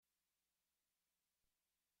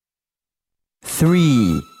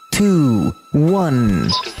3, 2, 1. 9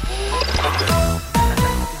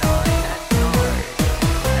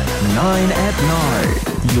 at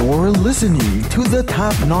 9. You're listening to the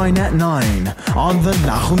Top 9 at 9 on the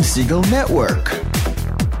Nachum Segal Network.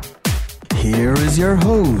 Here is your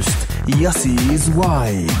host, Yossi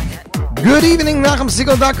Zweig. Good evening,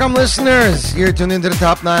 NachumSegal.com listeners. You're tuned into the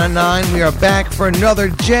Top 9 at 9. We are back for another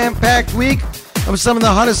jam-packed week of some of the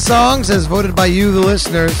hottest songs as voted by you, the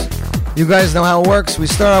listeners. You guys know how it works. We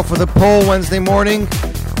start off with a poll Wednesday morning,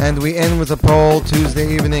 and we end with a poll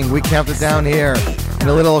Tuesday evening. We count it down here in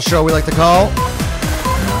a little show we like to call 9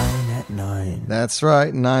 at 9. That's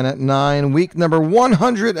right, 9 at 9. Week number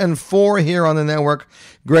 104 here on the network.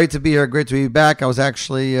 Great to be here. Great to be back. I was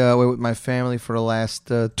actually away with my family for the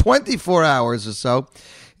last 24 hours or so.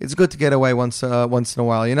 It's good to get away once in a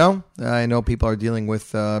while, you know? I know people are dealing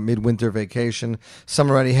with midwinter vacation. Some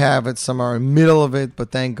already have it. Some are in the middle of it.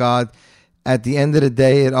 But thank God, at the end of the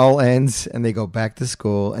day, it all ends and they go back to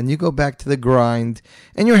school and you go back to the grind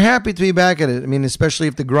and you're happy to be back at it. I mean, especially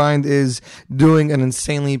if the grind is doing an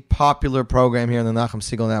insanely popular program here on the Nachum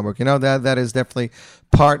Segal Network. You know, that is definitely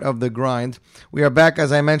part of the grind. We are back,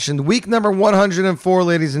 as I mentioned, week number 104,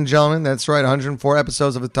 ladies and gentlemen. That's right, 104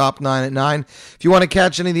 episodes of the Top 9 at 9. If you want to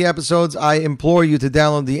catch any of the episodes, I implore you to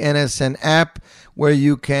download the NSN app where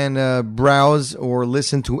you can browse or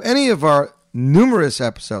listen to any of our numerous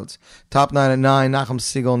episodes. Top 9 at 9, Nachum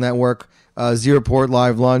Segal Network, Z Report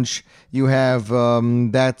Live Lunch. You have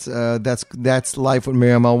that's Life with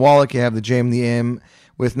Miriam L. Wallach. You have the JM the AM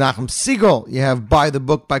with Nachum Segal. You have By the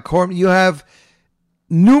Book by Corm. You have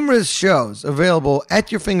numerous shows available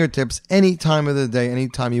at your fingertips any time of the day,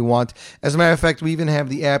 anytime you want. As a matter of fact, we even have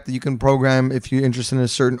the app that you can program if you're interested in a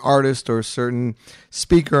certain artist or a certain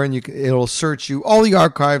speaker, and it'll search you all the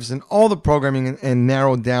archives and all the programming and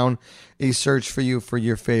narrow down a search for you for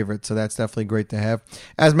your favorite. So that's definitely great to have.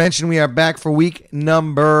 As mentioned, we are back for week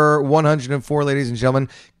number 104, ladies and gentlemen.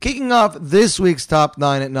 Kicking off this week's Top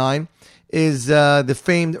 9 at 9 is the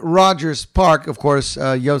famed Rogers Park. Of course,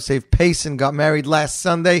 Yosef Payson got married last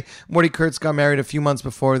Sunday. Morty Kurtz got married a few months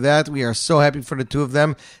before that. We are so happy for the two of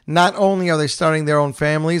them. Not only are they starting their own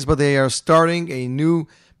families, but they are starting a new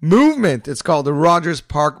movement. It's called the Rogers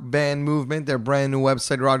Park Band Movement. Their brand new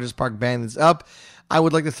website, Rogers Park Band, is up. I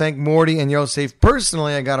would like to thank Morty and Yosef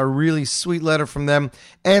personally. I got a really sweet letter from them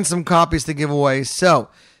and some copies to give away. So,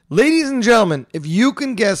 ladies and gentlemen, if you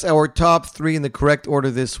can guess our top 3 in the correct order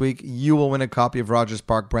this week, you will win a copy of Rogers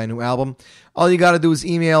Park brand new album. All you got to do is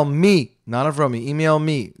email me, not a from me, email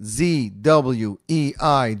me,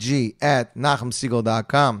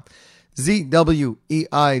 zweig@nachumsegal.com.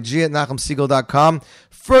 zweig@nachumsegal.com.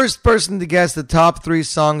 First person to guess the top 3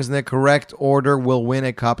 songs in the correct order will win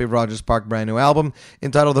a copy of Rogers Park brand new album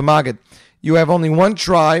entitled The Maggid. You have only one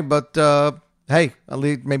try, but hey, at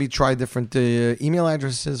least maybe try different email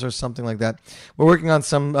addresses or something like that. We're working on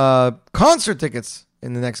some concert tickets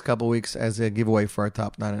in the next couple weeks as a giveaway for our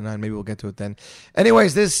Top 9 at 9. Maybe we'll get to it then.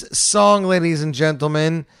 Anyways, this song, ladies and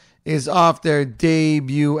gentlemen, is off their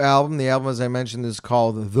debut album. The album, as I mentioned, is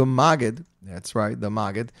called The Maggid. That's right, The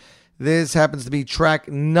Maggid. This happens to be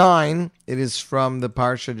track 9. It is from the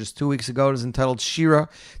Parsha just 2 weeks ago. It is entitled Shira.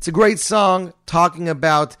 It's a great song talking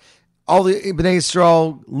about all the Bnei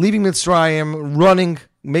Yisrael leaving Mitzrayim, running,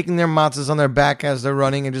 making their matzahs on their back as they're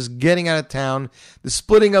running, and just getting out of town, the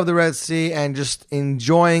splitting of the Red Sea, and just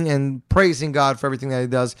enjoying and praising God for everything that He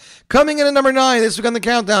does. Coming in at number 9 this week on the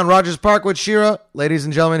countdown, Rogers Park with Shira. Ladies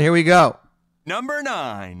and gentlemen, here we go. Number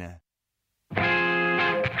 9.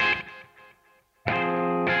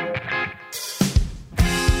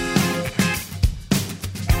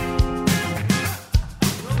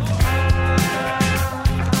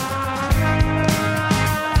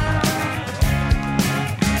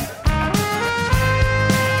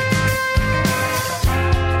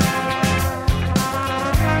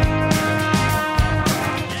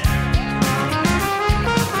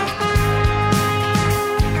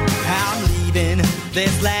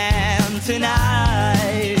 This land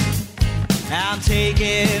tonight. I'm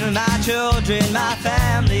taking my children, my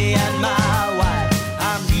family, and my wife.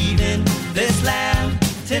 I'm leaving this land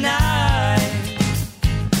tonight.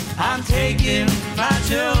 I'm taking my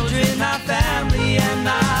children, my family, and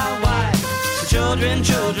my wife. So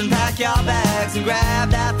children, pack your bags and grab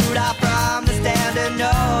that food out from the stand and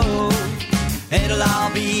know it'll all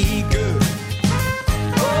be good.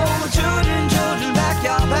 Oh, children, pack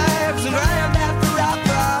your bags and grab that food out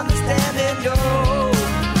from the stand and go.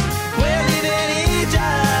 We're leaving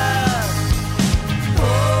Egypt.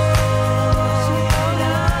 Oh,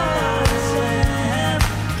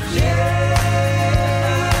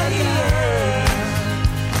 yeah, yeah.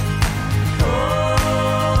 Oh,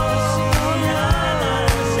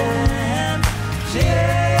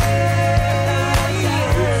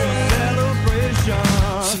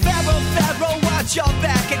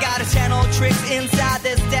 got a 10 old tricks inside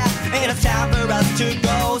this deck, and it's time for us to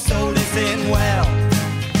go, so listen well.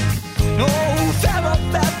 Oh, Pharaoh,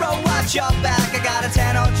 watch your back. I got a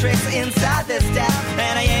 10 old tricks inside this deck,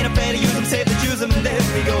 and I ain't afraid to use them, safe to choose them, and there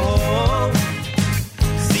we go.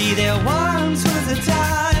 See, there once was a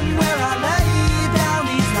time where I laid down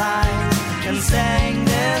these lines and sang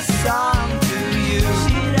this song to you.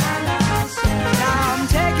 Now I'm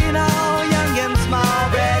taking all young and small,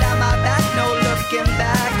 bread on my back, no looking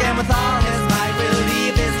back, and with all his might we'll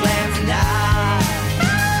leave this land tonight.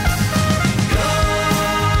 Go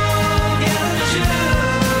get the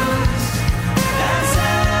juice and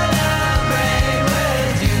celebrate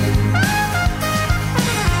with you.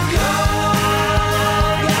 Go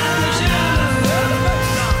get the juice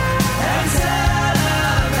and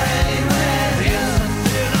celebrate with you.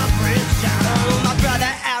 Oh, my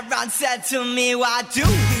brother Aaron said to me, why do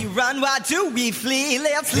we run, why do we flee?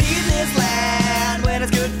 Let's leave this land when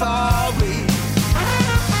it's good for we.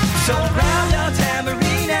 So grab your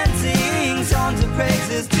tambourine and sing songs of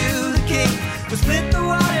praises to the king. We'll split the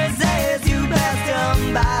waters as you pass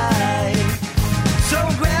them by. So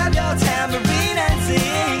grab your tambourine and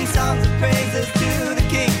sing songs of praises to the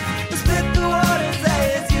king. We'll split the waters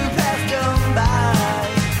as you pass them by.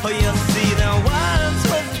 Oh, you'll see there once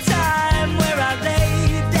was a time where I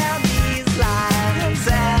laid down these lines and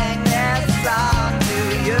sang that song to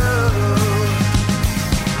you.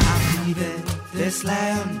 I'm leaving this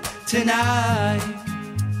land tonight.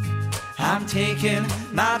 I'm taking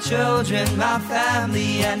my children, my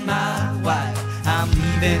family, and my wife. I'm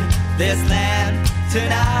leaving this land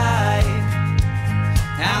tonight.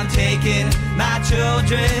 I'm taking my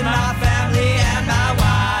children, my family, and my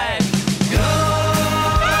wife. Go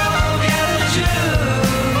get the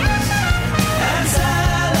juice and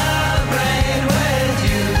celebrate with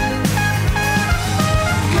you.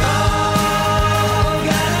 Go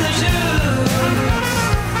get the juice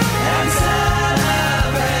and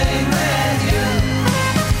celebrate with you.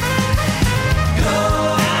 Go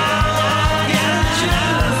get the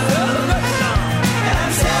juice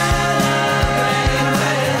and celebrate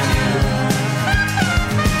with you.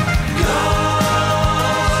 Go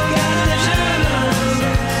get the juice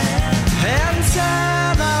and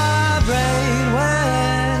celebrate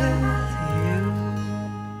with you.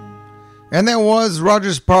 And that was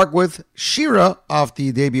Rogers Park with Shira off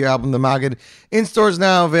the debut album, The Maggid. In stores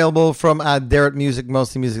now, available from Derek Music,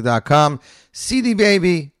 mostlymusic.com, CD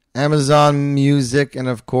Baby, Amazon Music, and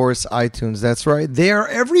of course iTunes. That's right, they are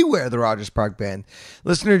everywhere, the Rogers Park Band.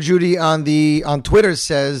 Listener Judy on Twitter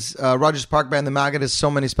says, Rogers Park Band, The Maggid has so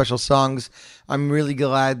many special songs. I'm really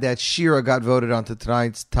glad that Shira got voted onto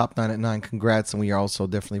tonight's Top 9 at 9. Congrats, and we are also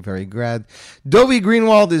definitely very glad. Dovey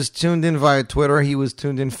Greenwald is tuned in via Twitter. He was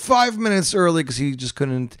tuned in 5 minutes early because he just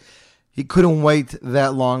couldn't wait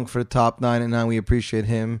that long for the Top 9 at 9. We appreciate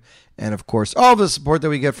him. And, of course, all the support that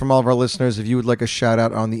we get from all of our listeners. If you would like a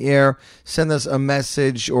shout-out on the air, send us a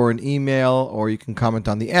message or an email, or you can comment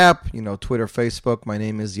on the app, Twitter, Facebook. My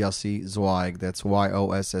name is Yossi Zweig. That's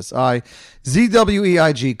Yossi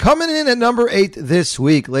Zweig. Coming in at number 8 this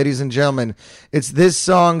week, ladies and gentlemen, it's this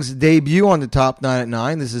song's debut on the Top 9 at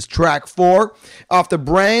 9. This is track 4 off the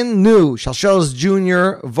brand new Shalshelis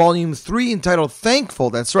Jr. Volume 3 entitled Thankful.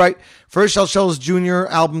 That's right, first Shalshelis Jr.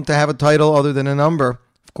 album to have a title other than a number.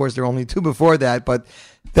 Of course, there were only 2 before that, but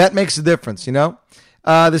that makes a difference, The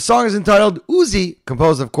song is entitled Uzi,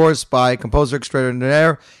 composed, of course, by composer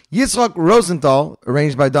extraordinaire Yitzhak Rosenthal,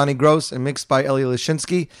 arranged by Donnie Gross and mixed by Eli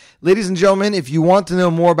Lashinsky. Ladies and gentlemen, if you want to know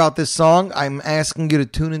more about this song, I'm asking you to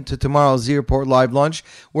tune into tomorrow's Z Report Live Lunch,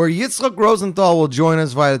 where Yitzhak Rosenthal will join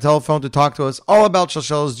us via the telephone to talk to us all about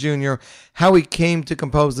Shalshelis Jr., how he came to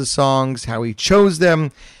compose the songs, how he chose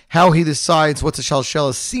them, how he decides what's a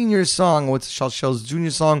Shalshelis Senior song, what's a Shalshelis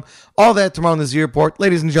Junior song, all that tomorrow in the Z Report.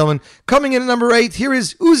 Ladies and gentlemen, coming in at number 8, here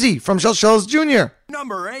is Uzi from Shalshelis Jr.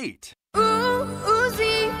 Number 8.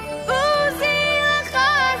 Uzi, Uzi,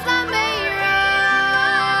 l'chaz l'meira.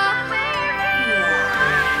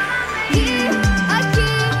 Ki, like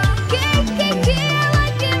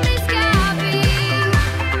in this coffee.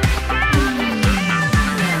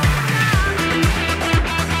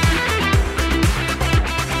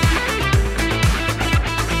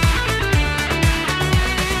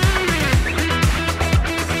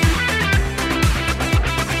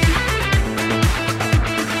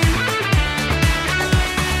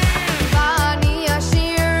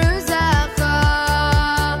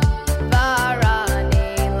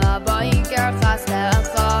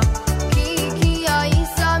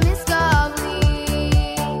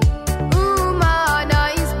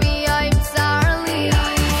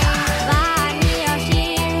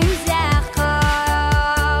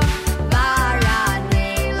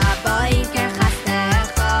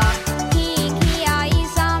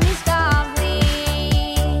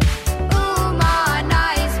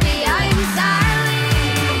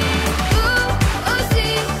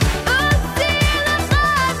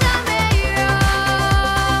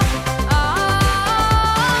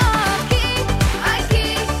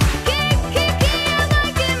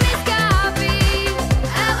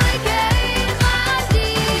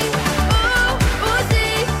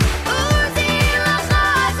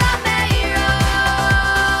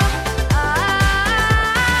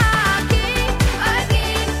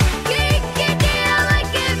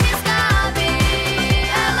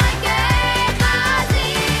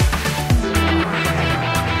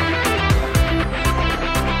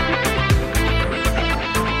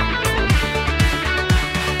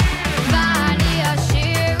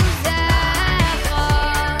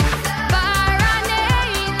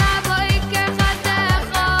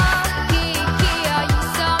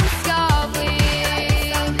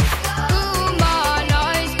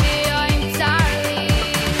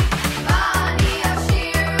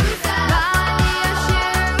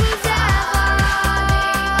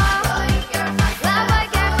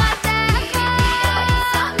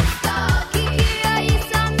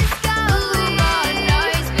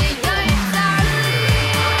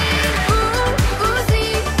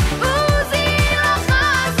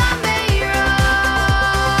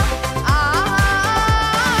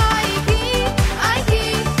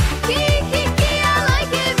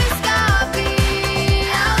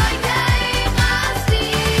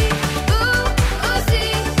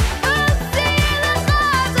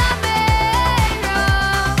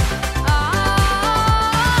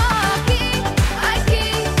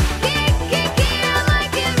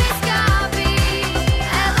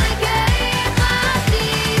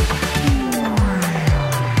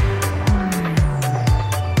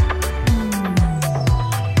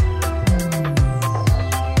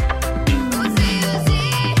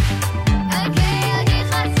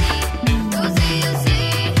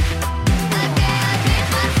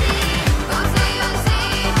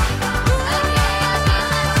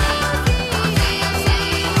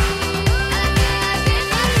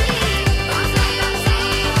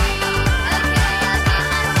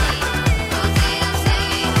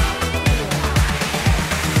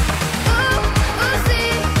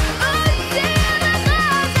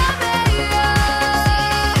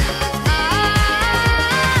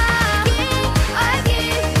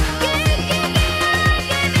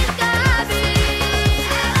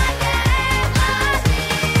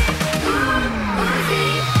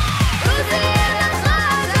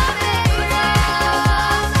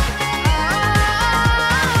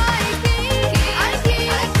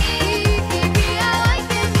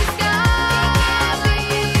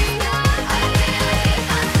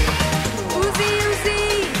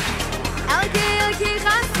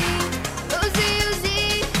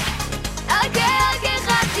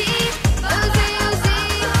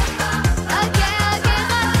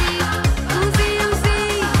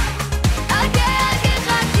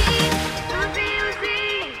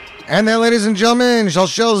 And then, ladies and gentlemen,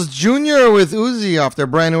 Shalshel's Jr. with Uzi off their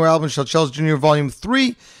brand new album, Shalshel's Jr. Volume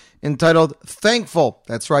 3, entitled Thankful.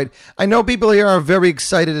 That's right. I know people here are very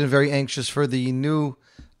excited and very anxious for the new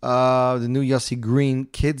Yossi Green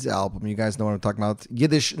Kids album. You guys know what I'm talking about.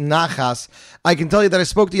 Yiddish Nachas. I can tell you that I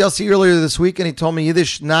spoke to Yossi earlier this week, and he told me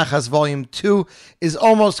Yiddish Nachas Volume 2 is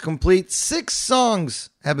almost complete. 6 songs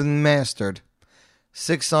have been mastered.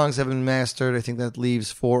 6 songs have been mastered. I think that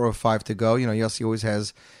leaves 4 or 5 to go. You know, Yossi always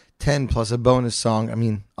has 10 plus a bonus song. I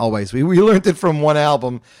mean, always. We learned it from one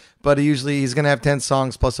album, but usually he's going to have 10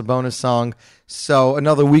 songs plus a bonus song. So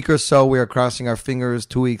another week or so, we are crossing our fingers,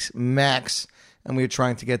 2 weeks max, and we are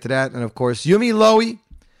trying to get to that. And of course, Yumi Lowy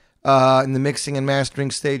in the mixing and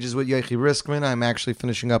mastering stages with Yechi Riskman. I'm actually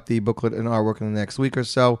finishing up the booklet and artwork in the next week or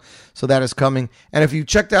so. So that is coming. And if you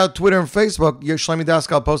checked out Twitter and Facebook, Shlomi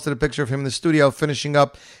Daskal posted a picture of him in the studio finishing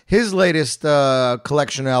up his latest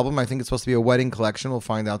collection album. I think it's supposed to be a wedding collection. We'll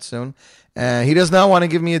find out soon. He does not want to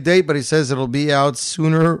give me a date, but he says it'll be out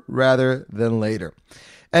sooner rather than later.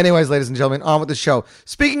 Anyways, ladies and gentlemen, on with the show.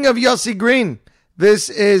 Speaking of Yossi Green, this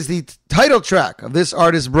is the title track of this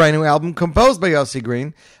artist's brand new album, composed by Yossi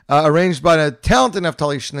Green, arranged by the talented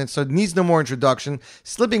Naftali Schnitzer. Needs no more introduction.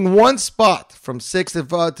 Slipping one spot from 6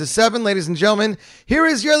 to 7, ladies and gentlemen. Here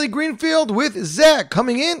is Yerli Greenfield with Zach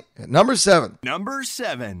coming in at number 7. Number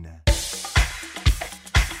 7.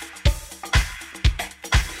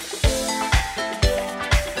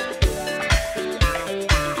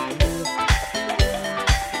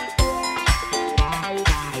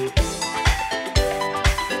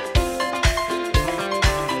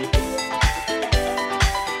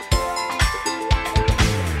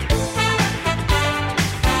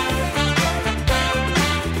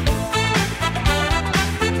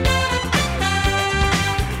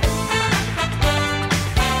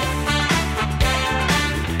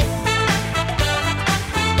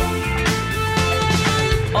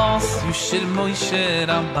 של מוישה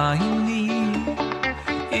רבייני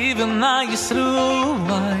even na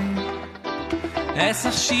Yisruai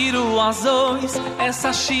essa shiru azois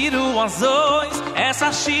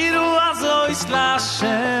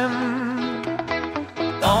lashem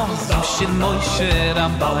oh shel Moshe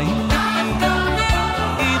Rabbeinu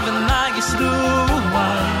even na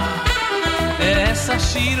Yisruai essa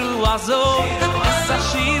shiru azois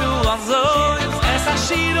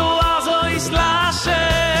lashem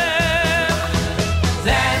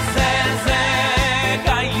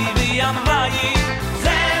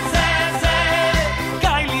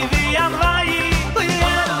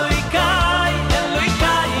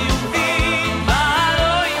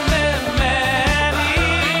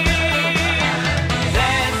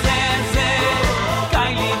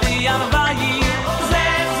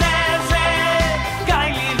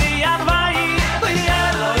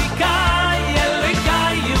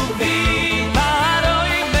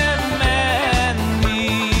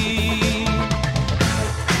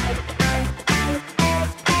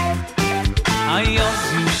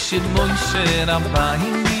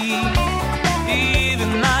Rabbeini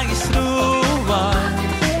even na Yisruai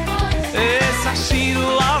essa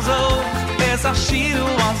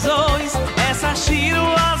shiru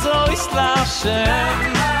azois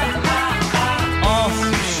lashem oh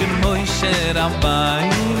shel Moshe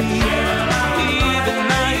Rabbeini even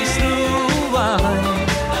na Yisruai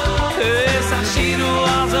essa shiru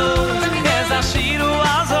azois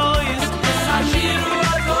lashem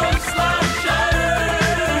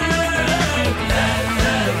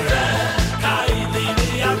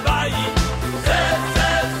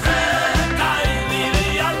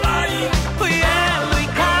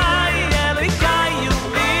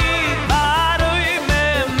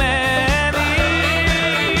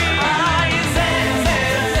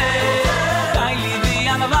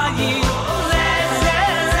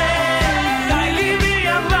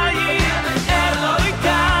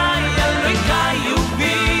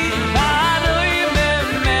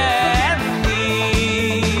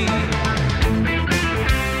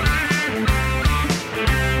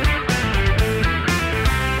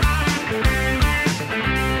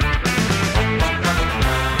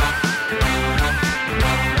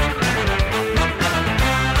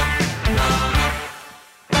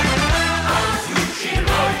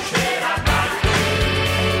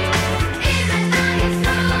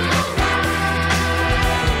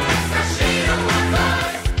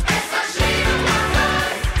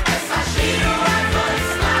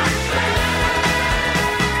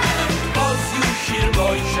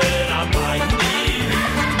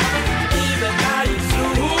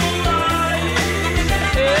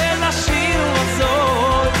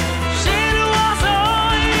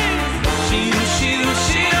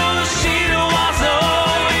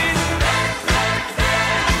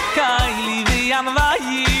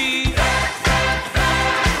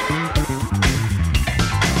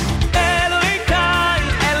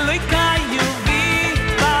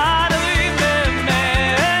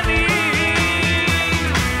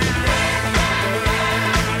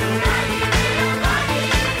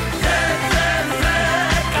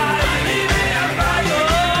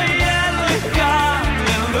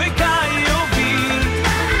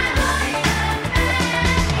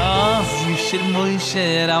של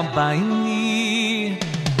מוישה רבייני.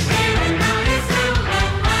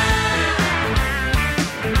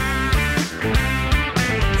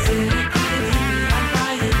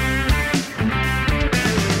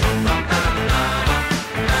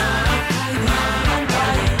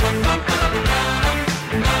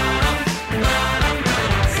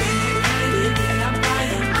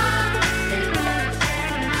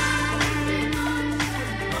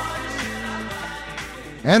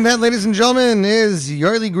 And that, ladies and gentlemen, is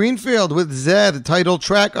Yarly Greenfield with Zeh, the title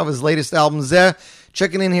track of his latest album, Zeh.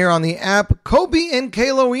 Checking in here on the app. Kobe and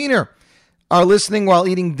Kayla Wiener are listening while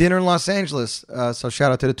eating dinner in Los Angeles. So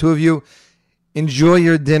shout out to the two of you. Enjoy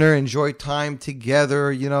your dinner. Enjoy time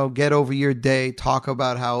together. You know, get over your day. Talk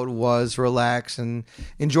about how it was. Relax and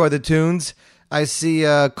enjoy the tunes. I see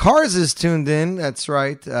Cars is tuned in. That's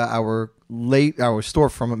right. Our store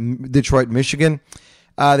from Detroit, Michigan.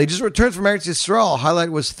 They just returned from Eretz Yisrael.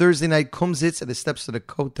 Highlight was Thursday night Kumsitz at the steps of the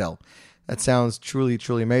Kotel. That sounds truly,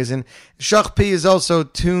 truly amazing. Shach P is also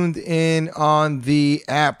tuned in on the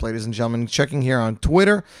app, ladies and gentlemen. Checking here on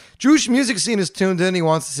Twitter. Jewish music scene is tuned in. He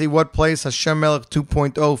wants to see what place Hashem Melech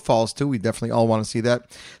 2.0 falls to. We definitely all want to see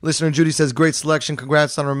that. Listener Judy says, great selection.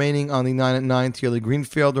 Congrats on remaining on the 9 at 9. Tierley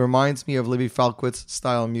Greenfield reminds me of Livy Falkowitz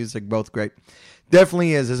style music. Both great.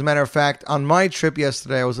 Definitely is. As a matter of fact, on my trip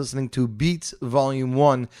yesterday, I was listening to Beats Volume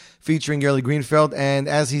 1 featuring Yerli Greenfield, and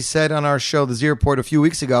as he said on our show, The Z Report, a few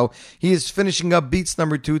weeks ago, he is finishing up Beats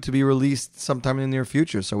number 2 to be released sometime in the near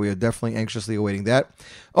future, so we are definitely anxiously awaiting that.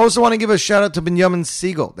 Also want to give a shout out to Binyamin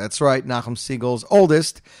Siegel. That's right, Nachum Siegel's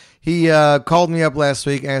oldest. He called me up last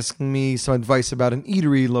week asking me some advice about an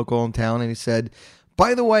eatery local in town, and he said,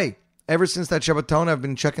 by the way, ever since that Shabbaton, I've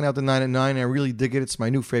been checking out the 9 at 9, and I really dig it. It's my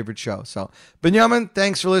new favorite show. So, Binyamin,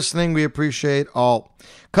 thanks for listening. We appreciate all.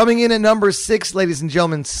 Coming in at number 6, ladies and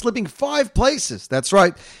gentlemen, slipping 5 places. That's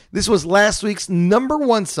right. This was last week's number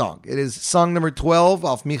 1 song. It is song number 12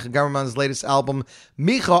 off Micha Gamerman's latest album,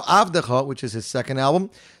 Micha Avdecha, which is his second album.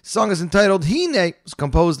 The song is entitled Hine. It was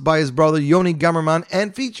composed by his brother Yoni Gamerman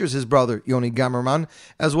and features his brother Yoni Gamerman,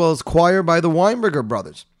 as well as choir by the Weinberger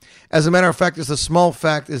brothers. As a matter of fact, just a small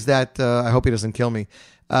fact is that, I hope he doesn't kill me,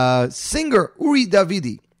 singer Uri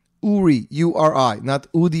Davidi, Uri, U-R-I, not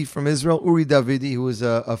Udi from Israel, Uri Davidi, who is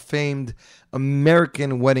a famed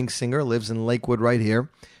American wedding singer, lives in Lakewood right here,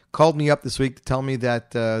 called me up this week to tell me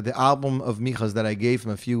that the album of Micha's that I gave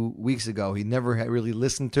him a few weeks ago, he never had really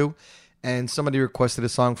listened to, and somebody requested a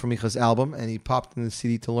song from Micha's album, and he popped in the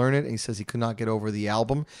CD to learn it, and he says he could not get over the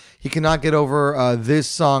album. He cannot get over this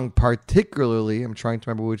song particularly. I'm trying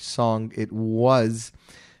to remember which song it was.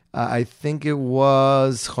 I think it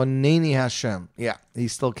was Choneni Hashem. Yeah, he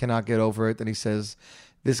still cannot get over it, and he says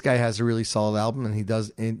this guy has a really solid album, and he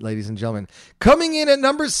does, ladies and gentlemen. Coming in at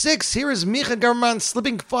number 6, here is Micha Gamerman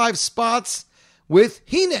slipping 5 spots with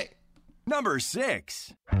Hine. Number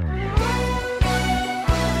 6.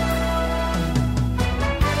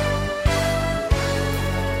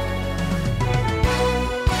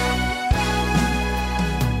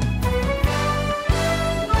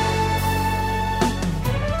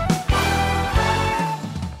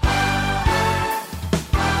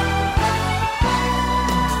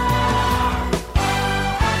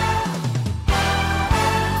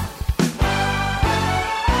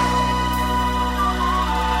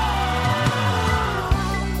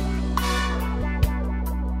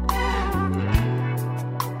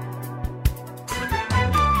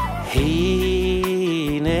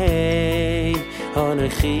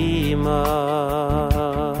 Chimach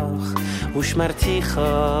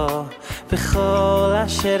Ushmarticha B'chol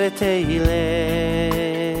asher teilech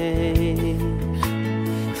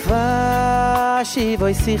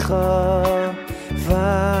Vashivoy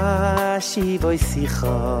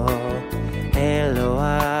sicha Elo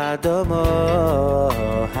Adomo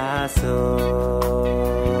Hasos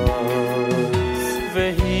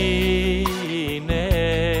Vehine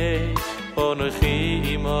Onochi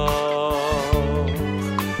Imach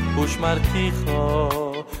Ushmarticha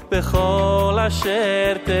B'chol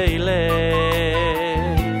asher teilech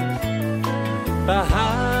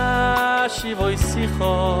Vahashivoy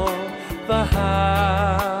sicha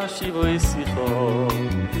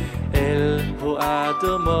El hu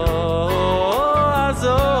adomo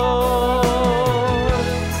azot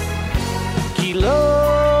Ki lo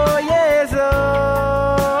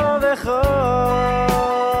yezovecho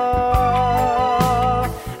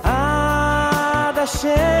Ad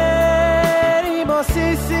asher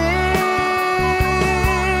imosisi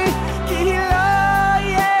Ki lo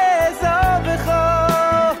yezovecho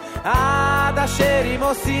Ad asher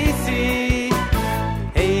imosisi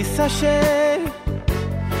Eis asher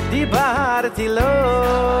דיברתי לו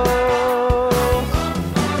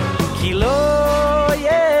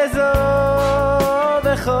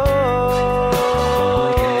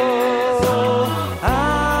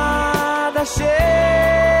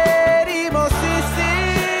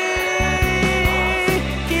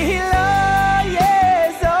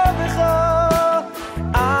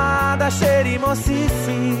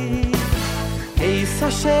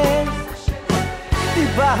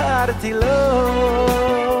דיברתי לו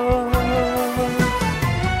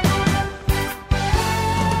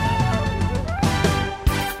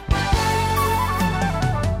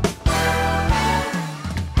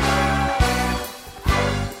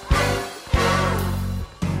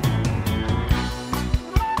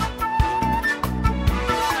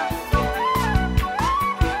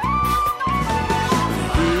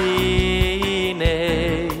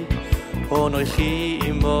אנוכי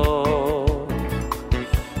עמו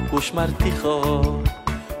ושמרתיכו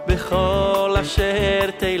בכל אשר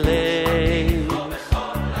תלך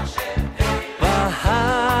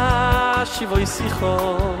והשיבוי שיחו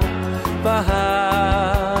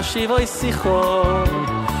והשיבוי שיחו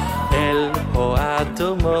אל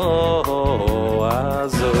אדמו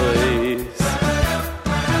הזויס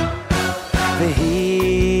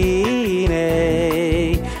והנה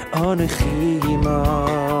אנוכי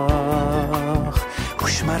עמך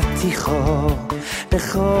ושמרתיכו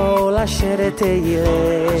בכל אשר תלך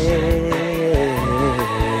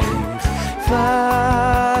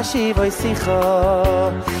והשיבוי שיחו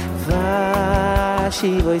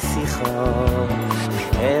והשיבוי שיחו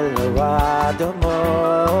אל אדמו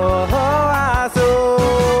הזויס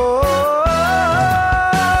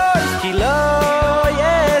כי לא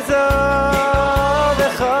יעזוב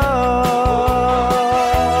בך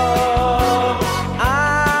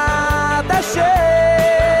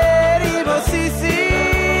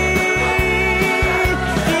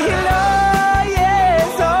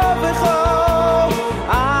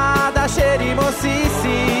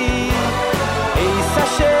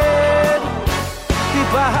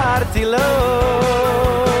דיברתי לו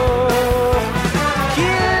כי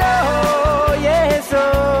לא יעזוב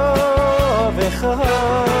בך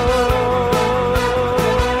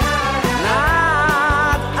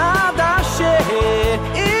נעד עד אשר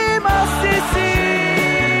ימוסיסי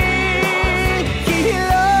כי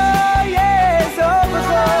לא יעזוב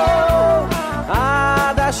בך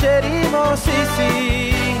עד אשר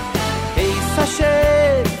ימוסיסי איס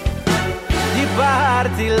אשר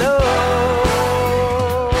דיברתי לו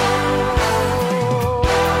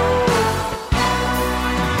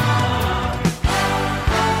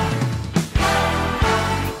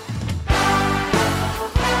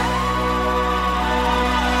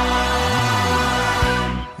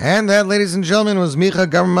And that, ladies and gentlemen, was Micha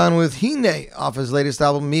Gamerman with Hine off his latest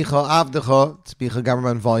album, Micha Avdecha. It's Micha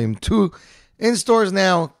Gamerman Volume 2. In stores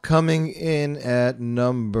now, coming in at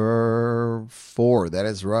number 4. That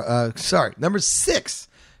is right. Number 6.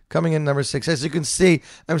 Coming in number 6. As you can see,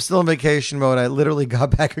 I'm still in vacation mode. I literally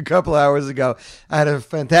got back a couple hours ago. I had a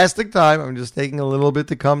fantastic time. I'm just taking a little bit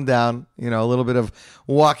to come down. You know, a little bit of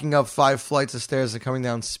walking up 5 flights of stairs and coming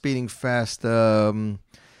down speeding fast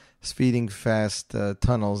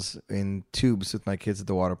tunnels in tubes with my kids at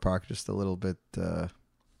the water park. Just a little bit.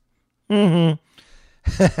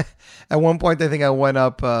 At one point, I think I went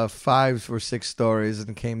up 5 or 6 stories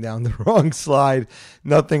and came down the wrong slide.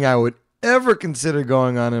 Nothing I would ever consider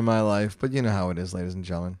going on in my life. But you know how it is, ladies and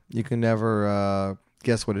gentlemen. You can never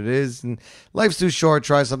guess what it is. And life's too short.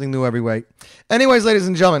 Try something new every way. Anyways, ladies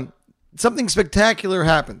and gentlemen, something spectacular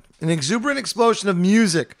happened. An exuberant explosion of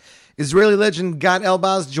music. Israeli legend Gad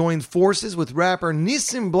Elbaz joined forces with rapper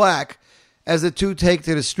Nissim Black as the two take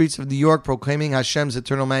to the streets of New York proclaiming Hashem's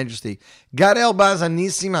eternal majesty. Gad Elbaz and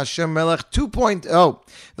Nissim Hashem Melech 2.0.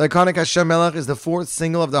 The iconic Hashem Melech is the 4th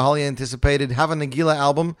single of the highly anticipated Hava Nagila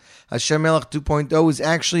album. Hashem Melech 2.0 is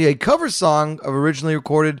actually a cover song of originally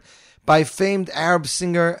recorded by famed Arab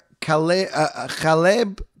singer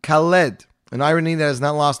Khaleb Khaled. An irony that is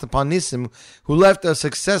not lost upon Nissim, who left a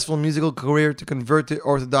successful musical career to convert to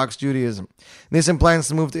Orthodox Judaism. Nissim plans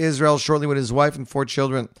to move to Israel shortly with his wife and 4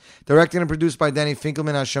 children. Directed and produced by Danny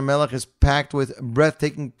Finkelman, Hashem Melech is packed with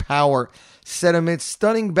breathtaking power, set amidst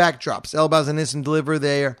stunning backdrops. Elbaz and Nissim deliver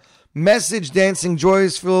their message dancing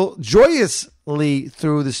joyously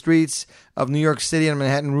through the streets of New York City and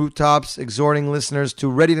Manhattan rooftops, exhorting listeners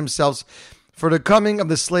to ready themselves for the coming of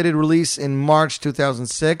the slated release in March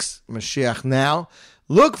 2006, Mashiach Now.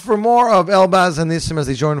 Look for more of Elbaz and Nissim as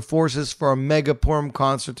they join forces for a mega Purim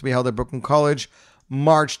concert to be held at Brooklyn College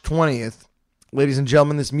March 20th. Ladies and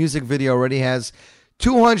gentlemen, this music video already has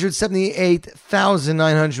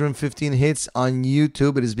 278,915 hits on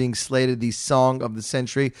YouTube. It is being slated the song of the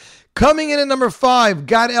century. Coming in at number 5,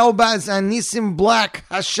 Gad Elbaz and Nissim Black,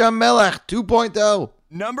 Hashem Melech 2.0.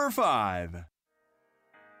 Number 5.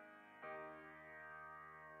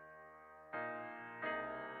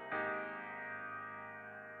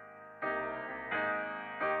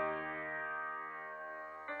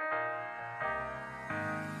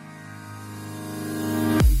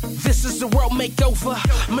 This is a world makeover.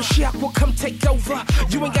 Mashiach will come take over.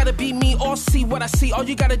 You ain't gotta be me or see what I see. All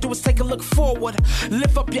you gotta do is take a look forward.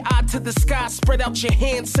 Lift up your eye to the sky, spread out your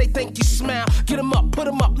hands, say thank you, smile. Get 'em up, put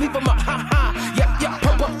 'em up, leave 'em up, ha ha. Yep,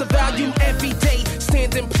 pump up the volume every day.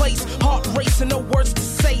 Stand in place, heart racing, no words to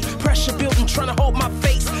say. Pressure building, trying to hold my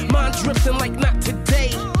face. Mind drifting like not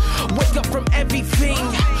today. Wake up from everything.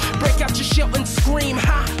 Break out your shell and scream.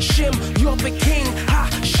 Hashem, you're the king.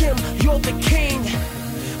 Hashem, you're the king.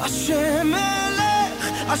 Hashem Melech,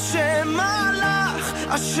 Hashem Malach,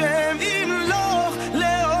 Hashem Imloch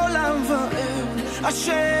leolam va'ed.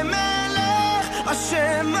 Hashem Melech,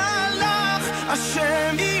 Hashem Malach,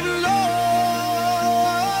 Hashem Imloch.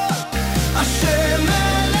 Hashem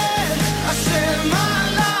Melech, Hashem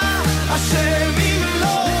Malach, Hashem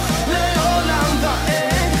Imloch leolam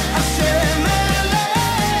va'ed. Hashem Melech,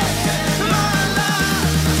 Malach,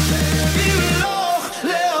 Hashem Imloch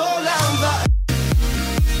leolam va'ed.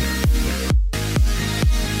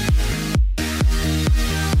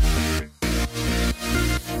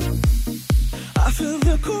 I feel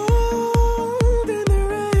the cold and the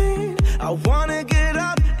rain. I wanna get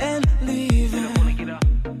up and leave it.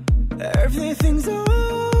 Everything's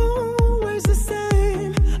always the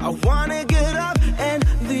same. I wanna get up and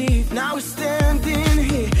leave. Now we're standing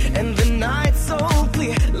here and the night's so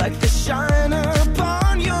clear, like the shine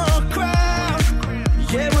upon your crown.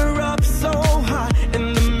 Yeah, we're up so high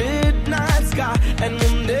in the midnight sky, and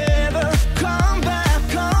we'll never come back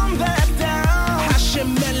down. Hashem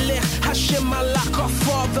Melech, Hashem Malach, our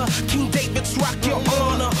Father. King David's rock, your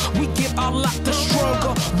honor. We give Allah the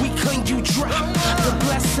stronger. We clean you drop. The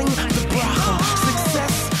blessing, the bracha.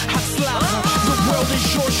 Success, hatzlacha. The world is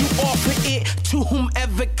yours, you offer it to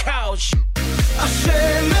whomever calls.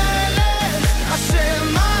 Hashem Melech, Hashem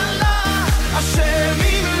Malach, Hashem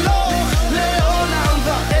Imloch leolam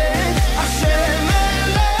va'ed. Hashem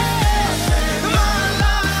Melech,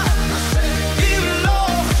 Malach,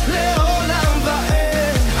 Imloch leolam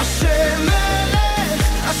va'ed. Hashem Melech,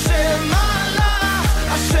 Hashem Malach,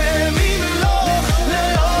 Hashem Imloch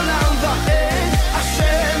leolam va'ed.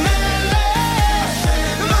 Hashem Melech,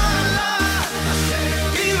 Malach,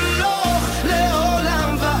 Imloch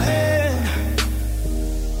leolam va'ed.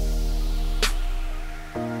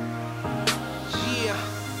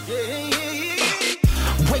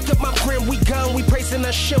 Wake up, my friend, we gone. We praising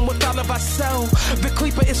Hashem with all of our soul. The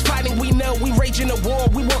Klippa is fighting, we know. We raging a war,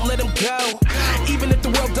 we won't let him go. Even if the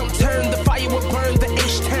world don't turn, the fire will burn. The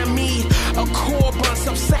Ish Tamid, a korban,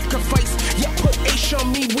 self-sacrifice. Yeah, put Ish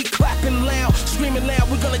on me, we clapping loud, screaming loud.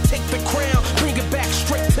 We're gonna take the crown, bring it back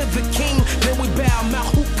straight to the king. Then we bow,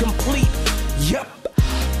 Malchut complete. Yep.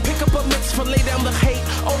 Pick up a mitzvah, lay down the hate.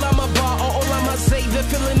 Olam haba, or olam hazeh. The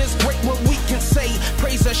feeling is great, what we can say.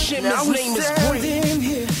 Praise Hashem, Now his we're name is great. standing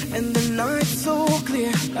here and the night's so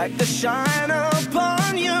clear, like the shine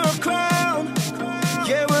upon your crown.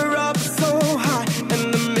 Yeah, we're up so high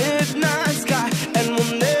in the midnight sky, and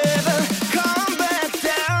we'll never come back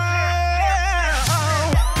down.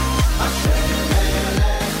 Hashem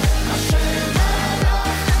Melech, Hashem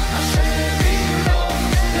Malach, Hashem Imloch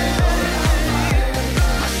leolam va'ed.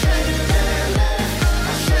 Hashem Melech,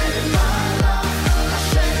 Hashem Malach,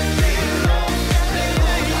 Hashem Imloch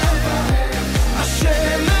leolam va'ed.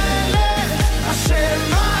 Hashem Melech, Hashem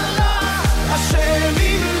Malach, Hashem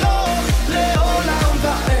Imloch leolam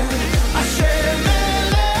va'ed. Hashem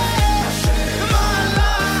Melech, Hashem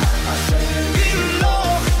Malach, Hashem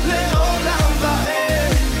Imloch leolam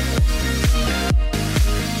va'ed.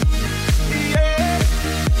 Yeah,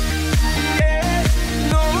 yeah,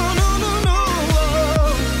 no, no, no, no.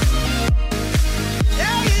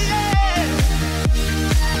 Yeah, yeah,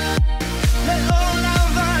 leolam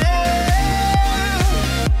va'ed.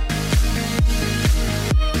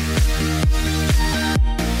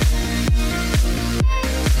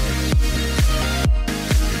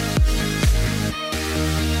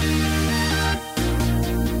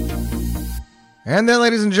 And then,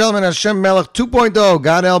 ladies and gentlemen, Hashem Melech 2.0,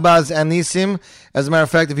 Gad Elbaz and Nisim. As a matter of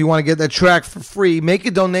fact, if you want to get that track for free, make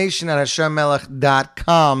a donation at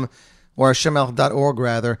HashemMelech.com or HashemMelech.org,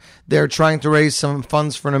 rather. They're trying to raise some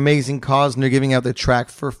funds for an amazing cause, and they're giving out the track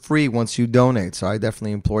for free once you donate. So I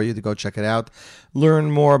definitely implore you to go check it out.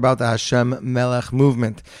 Learn more about the Hashem Melech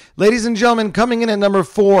movement. Ladies and gentlemen, coming in at number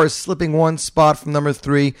 4, slipping one spot from number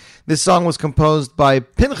 3. This song was composed by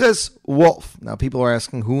Pinchas Wolf. Now, people are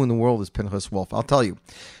asking, who in the world is Pinchas Wolf? I'll tell you.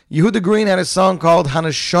 Yehuda Green had a song called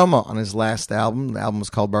Haneshama on his last album. The album was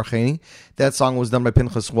called Barcheni. That song was done by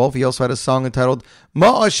Pinchas Wolf. He also had a song entitled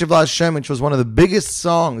Ma'ashiv L'Hashem, which was one of the biggest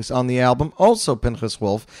songs on the album, also Pinchas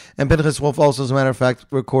Wolf. And Pinchas Wolf also, as a matter of fact,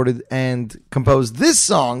 recorded and composed this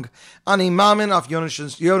song, Ani Mamin, off Jonas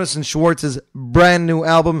and Schwartz's brand new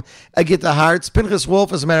album, I Get the Hearts. Pinchas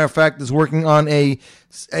Wolf, as a matter of fact, is working on a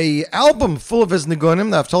album full of his nigunim.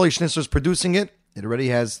 Naftali Schnitzer is producing it. It already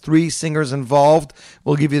has 3 singers involved.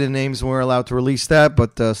 We'll give you the names when we're allowed to release that,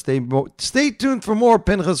 but stay tuned for more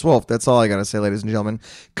Pinchas Wolf. That's all I got to say, ladies and gentlemen.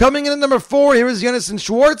 Coming in at number 4, here is Jonas and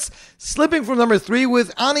Schwartz, slipping from number 3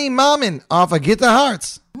 with Ani Mamin off I Get the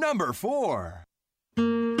Hearts. Number 4.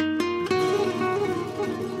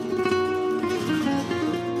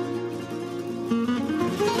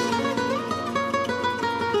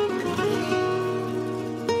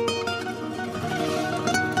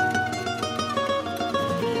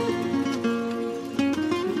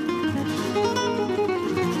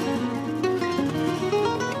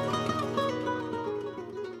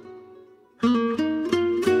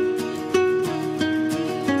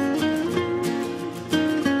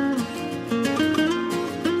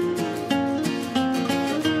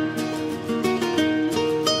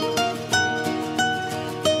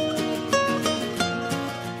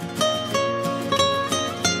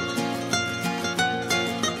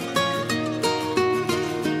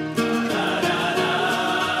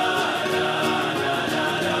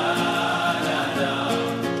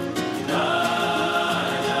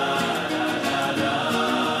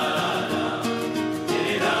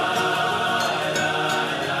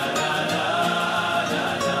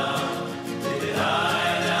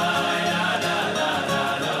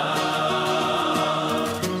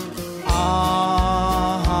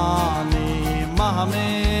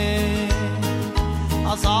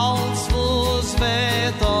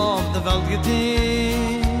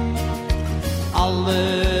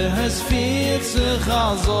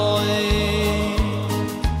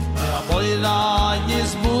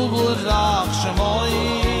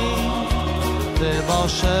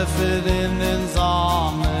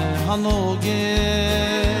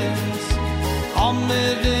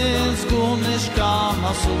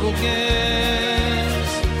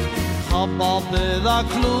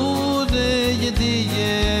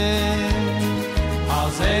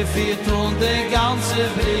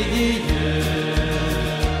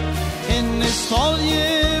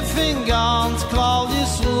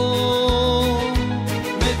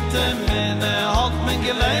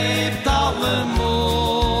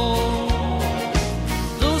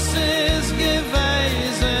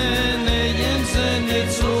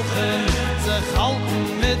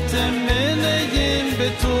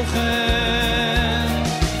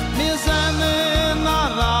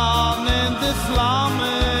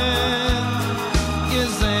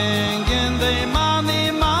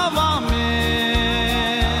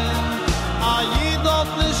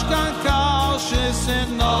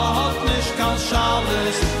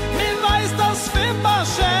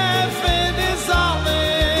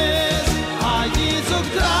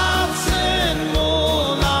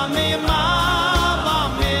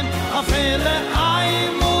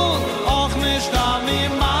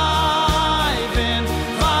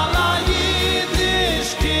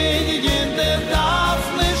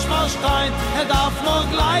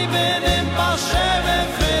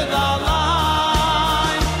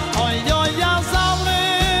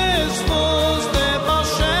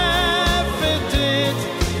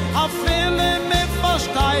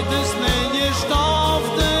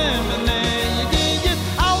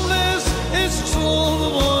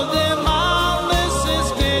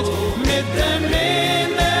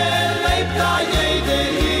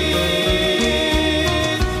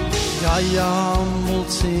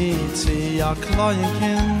 klein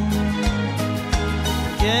kind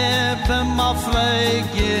gebe ma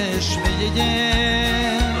fleige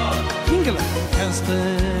schwingen Ingele kannst du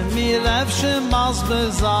mir läfsche mas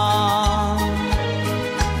bezahn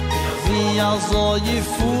wie also je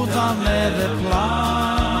Fut am der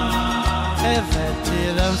Plan wird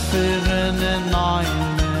dir für eine neue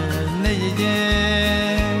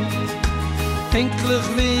pinklich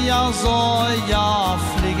wie also ja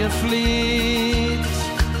fliegt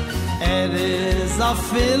is a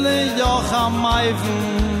viele Joch am Eifen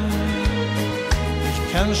ich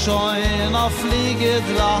kann schon auf Fliege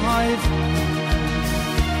treiben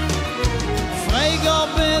Frag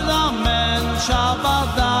ob der Mensch aber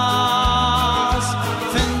das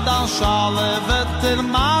find an Schale wird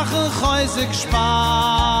machen häusig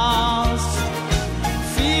Spaß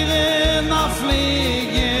Vieren auf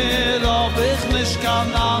Fliege ob ich nicht kann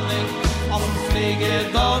nicht auf dem Fliege fliege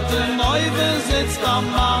dort in Neuwe sitzt am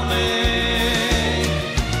Mami.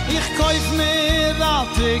 Ich kauf mir ein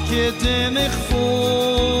Ticket in ich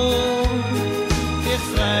fuhr. Ich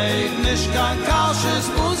frag mich kein Kasches,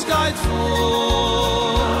 wo's geht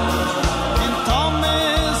vor. In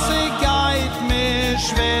Thomas, ich geht mir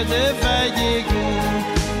schwer der Verjägung.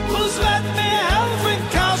 Wo's wird mir helfen,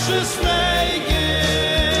 Kasches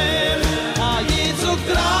fragen? Ah, Jesu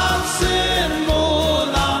Grazen,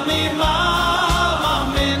 wohl an mi Mama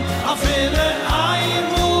min. A viele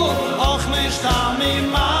Einmut, auch nicht an mi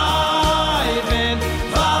Mama.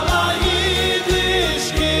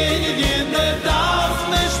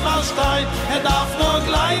 Darf nur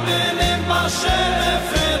bleiben im Maschine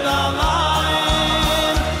für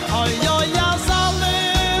allein. Oi, oi, ja,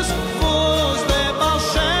 alles, wo's der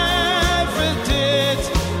Maschine verdient.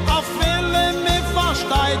 Auf viele mir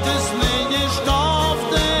versteht es nicht, ich darf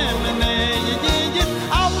dem nicht.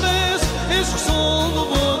 Alles ist so,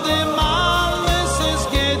 wo dem alles es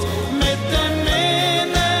geht. Mit dem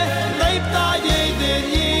Minne lebt da jeder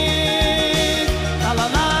Jed. La la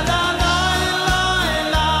la la.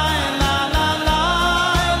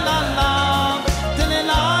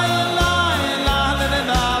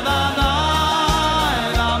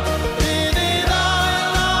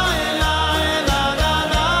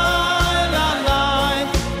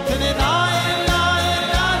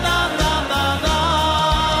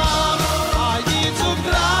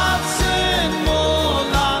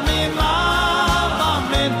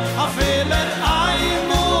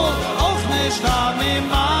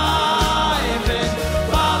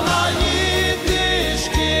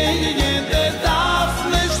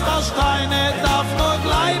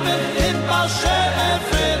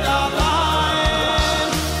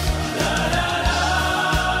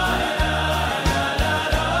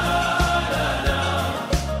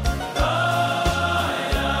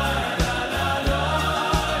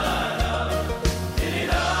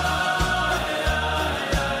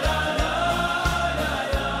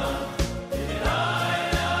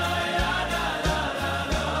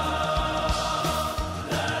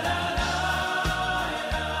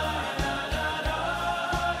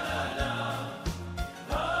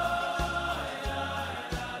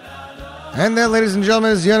 And that, ladies and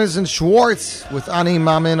gentlemen, is Jonathan Schwartz with Ani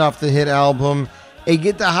Mamin off the hit album A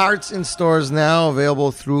Get the Hearts, in stores now,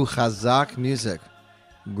 available through Chazak Music.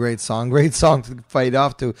 Great song to fight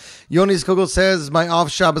off to. Yonis Kugel says, my off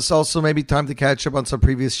Shabbos also maybe time to catch up on some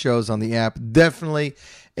previous shows on the app. Definitely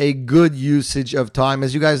a good usage of time.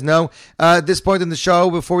 As you guys know, at this point in the show,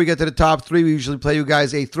 before we get to the top three, we usually play you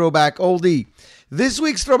guys a throwback oldie. This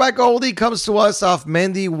week's throwback oldie comes to us off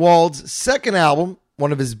Mendy Wald's second album,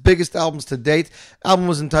 one of his biggest albums to date. Album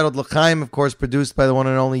was entitled L'chaim, of course, produced by the one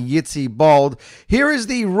and only Yitzi Bald. Here is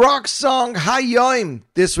the rock song Hayoim,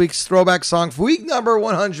 this week's throwback song for week number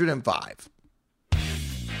 105.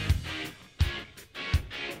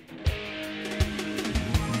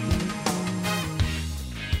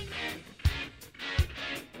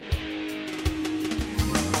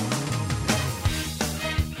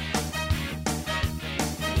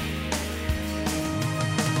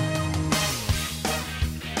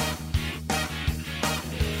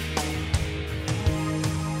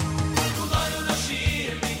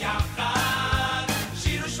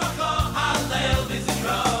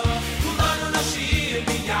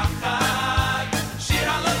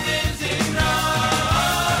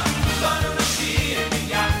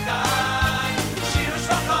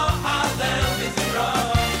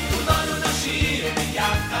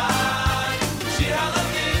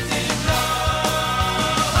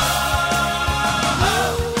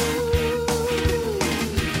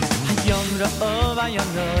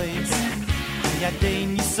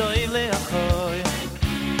 Yadein yisoy leochoy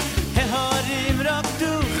Hehorim rak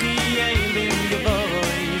duchi yelim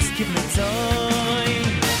gevois Kib netzoy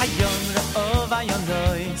Hayom rov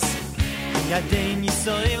hayanois Hayadein yisoy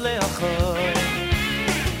yisoy leochoy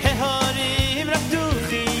Hehorim rak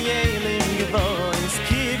duchi yelim gevois gevois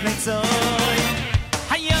Kib netzoy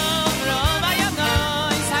Hayom rov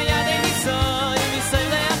hayanois Hayadein yisoy yisoy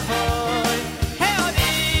leochoy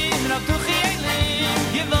Hehorim rak duchi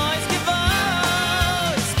yelim gevois gevois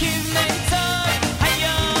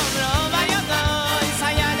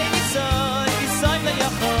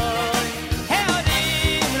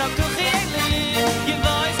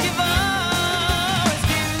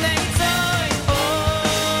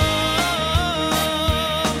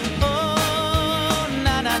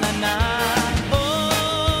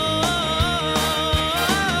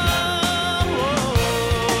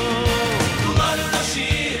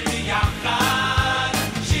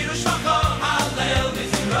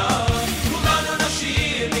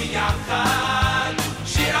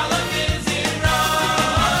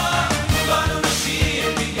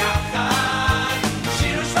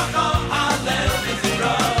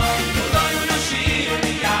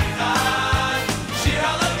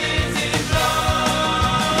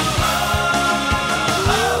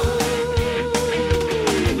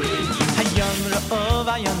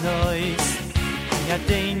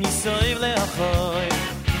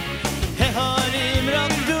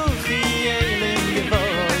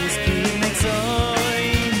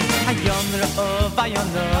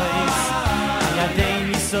vayonois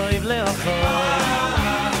Hayadeni soiv leochoi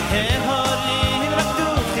Hehorim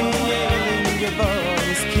rakduchi yelim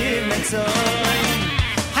gevois Kirmetzoi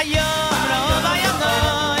Hayom ro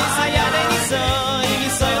vayonois Hayadeni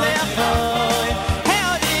soiv leochoi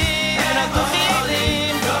Hehorim rakduchi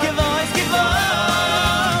yelim gevois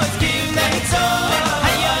Kirmetzoi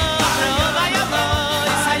Hayom ro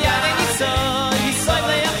vayonois Hayadeni soiv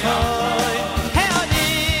leochoi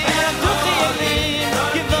Hehorim rakduchi yelim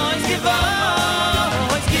gevois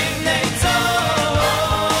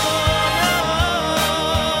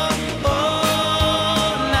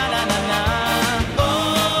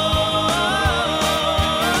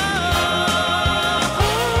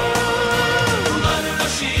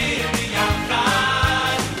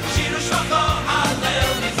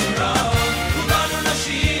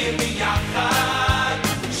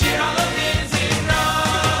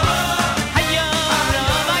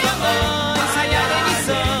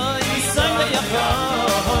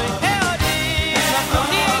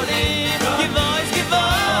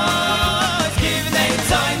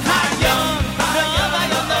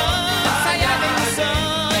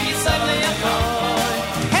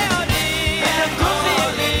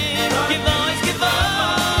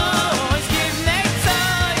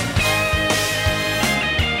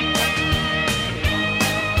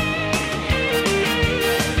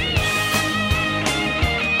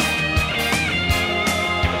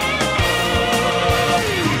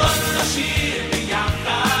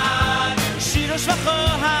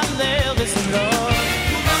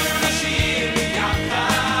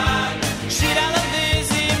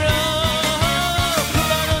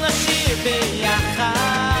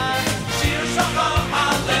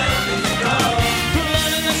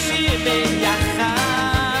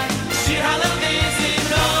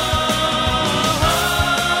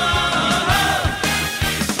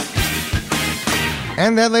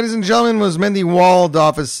And that, ladies and gentlemen, was Mendy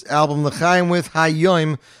Waldorf's album L'chaim with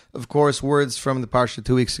Hayoim. Of course, words from the Parsha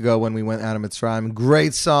 2 weeks ago when we went out of Mitzrayim.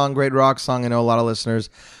 Great song, great rock song. I know a lot of listeners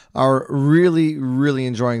are really, really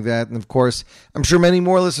enjoying that. And of course, I'm sure many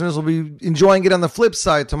more listeners will be enjoying it on the flip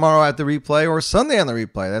side tomorrow at the replay or Sunday on the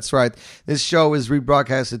replay. That's right. This show is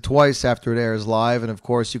rebroadcasted twice after it airs live. And of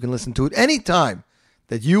course, you can listen to it anytime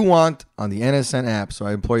that you want on the NSN app. So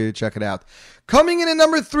I implore you to check it out. Coming in at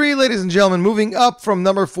number 3, ladies and gentlemen, moving up from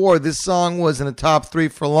number 4. This song was in the top 3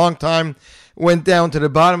 for a long time. Went down to the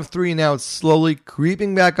bottom 3. Now it's slowly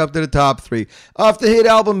creeping back up to the top 3. Off the hit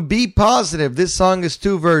album Be Positive, this song is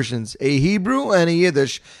 2 versions, a Hebrew and a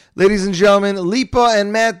Yiddish. Ladies and gentlemen, Lipa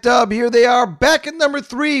and Matt Dubb, here they are back at number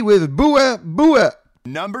 3 with Bua Bua.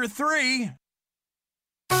 Number 3.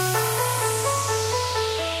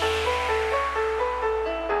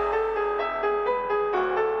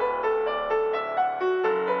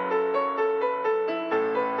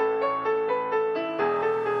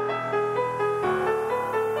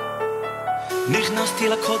 נכנסתי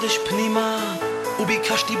לקודש פנימה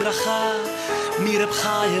וביקשתי ברכה מרב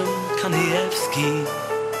חיים קניאבסקי.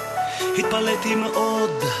 התפלאתי מאוד,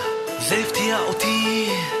 זה הפתיע אותי,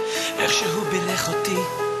 איך שהוא בירך אותי,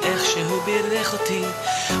 איך שהוא בירך אותי.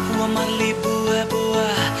 הוא אמר לי בואה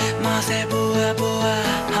בואה, מה זה בואה בואה?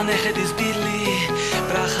 הנכד הסביר לי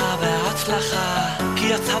ברכה והצלחה,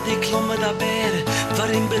 כי הצדיק לא מדבר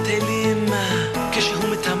דברים בטלים כשהוא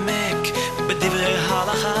מתעמק בדברי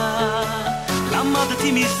הלכה.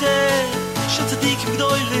 למדתי מזה שצדיקים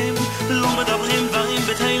גדולים לא מדברים דברים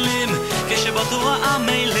בטלים כשבתורה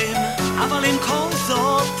עמלים, אבל עם כל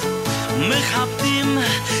זאת מכבדים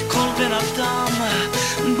כל בן אדם.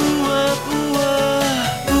 בואה בואה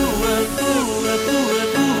בואה בואה בואה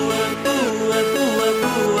בואה בואה בואה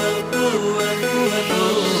בואה בואה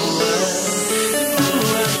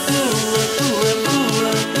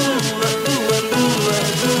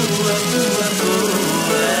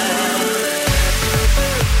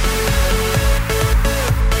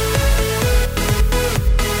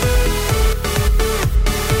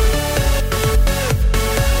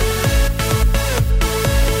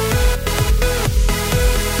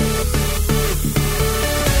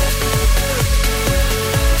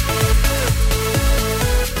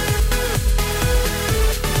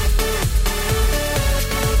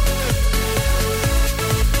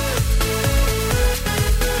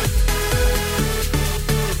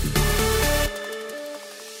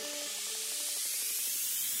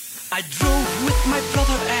I drove with my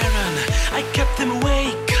brother Aaron, I kept him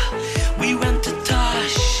awake. We went to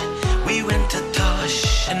Tosh, we went to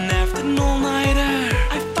Tosh. And after an all-nighter,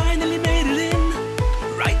 I finally made it in,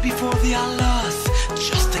 right before the Allahs,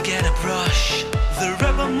 just to get a brush. The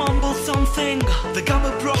Rebbe mumbled something, the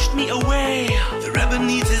Gabba brushed me away. The Rebbe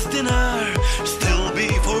needs his dinner, still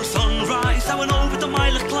before sunrise, I went over to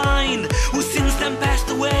Meilich Klein, who since then passed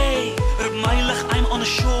away. Reb Meilich, I'm on the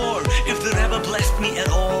shore, if the Rebbe blessed me at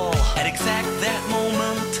all. At exact that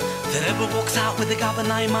moment, the Rebbe walks out with the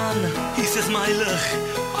Gabbanai man. He says, Meilich,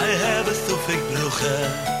 I have a Sufik Bruche.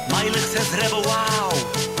 Meilich says, Rebbe, wow,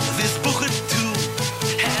 this Buche too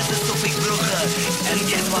has a Sufik Bruche. And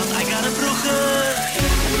guess what, I got a Bruche.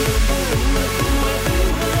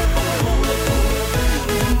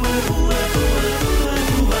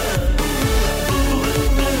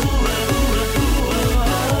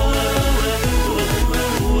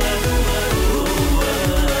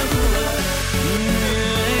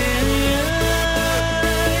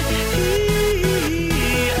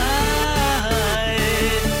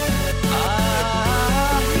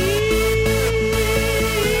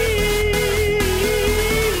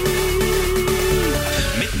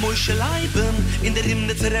 In der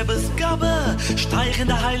Hymne zur Rebbes Gabbe steig in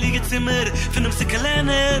der heilige Zimmer von einem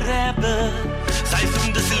kleinen Rebbe. Sei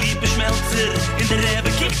das liebe Schmelzer in der Rebbe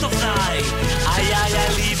kickt auf sei. Ai, ai, ai,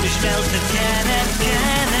 liebe Schmelzer, kenner.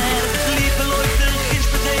 Liebe Leute, ich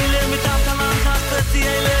spitele mit Atalant,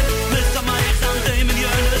 Spezieller. Müsste mal ich an Dämen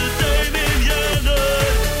Jöner.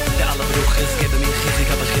 Der alle Bruches geben mir Chizik,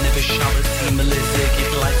 aber ich kann beschauern, Zimmerlisig,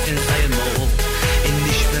 ich leid in sein Mol. In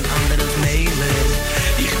nicht für ein anderes Mailer.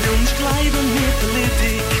 Ich will nicht bleiben mit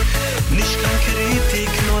Politik, nicht kein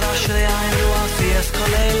Kritik, nur Aschrei ein, du hast die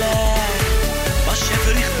Eskolele. Was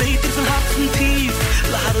schäfer ich bete von Herzen tief,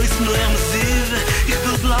 lach uns nur am Siv, ich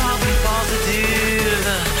will bleiben positiv.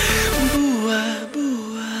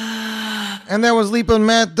 Bua. And that was Lipa and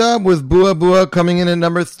Matt Dubb with Bua Bua coming in at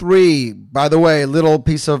number 3. By the way, a little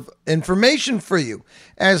piece of information for you.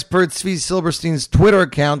 As per Tzvi Silberstein's Twitter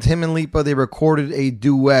account, him and Lipa, they recorded a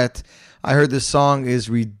duet. I heard this song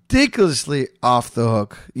is ridiculously off the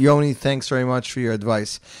hook. Yoni, thanks very much for your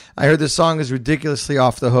advice. I heard this song is ridiculously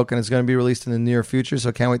off the hook, and it's going to be released in the near future,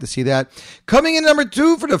 so can't wait to see that. Coming in number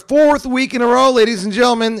 2 for the 4th week in a row, ladies and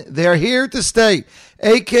gentlemen, they're here to stay.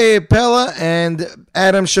 A.K.A. Pella and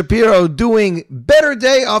Adam Shapiro doing Better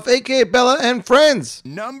Day off A.K.A. Pella and Friends.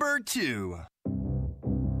 Number 2.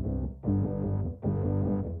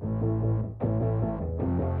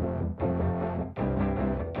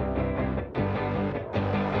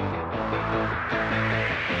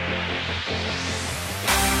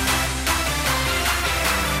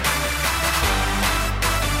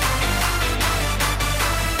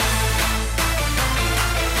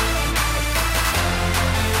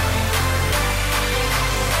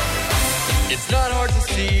 It's not hard to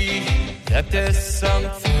see that there's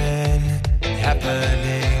something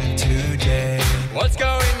happening today. What's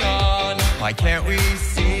going on? Why can't we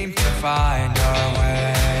seem to find our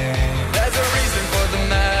way? There's a reason for the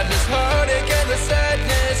madness, heartache, and the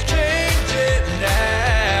sadness. Change it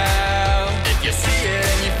now. If you see it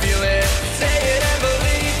and you feel it, say it and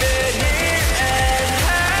believe it here and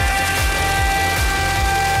now.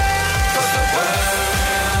 'Cause the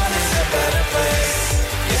world is a better place.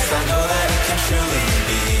 Yes, I know that it can truly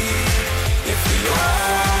be. If we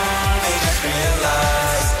only just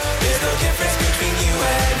realize there's no difference between you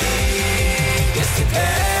and me. Yes,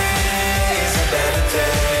 today is a better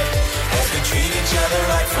day as we treat each other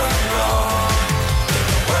right from wrong. In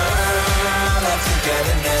a world of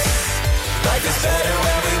togetherness, life is better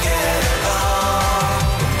when we get along.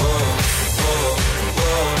 Whoa, whoa,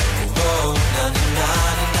 whoa, whoa, na na na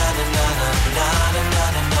na na na na na na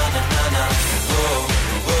na na na na. Whoa,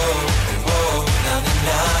 whoa, whoa, na na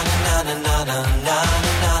na na na na na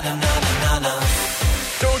na na na na na.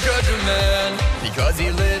 Don't judge a man because he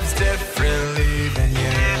lives differently than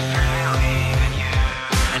you.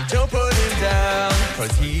 And don't put him down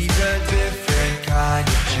cause he's a different kind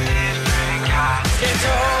of Jew. Stand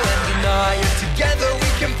tall and deny it. Together we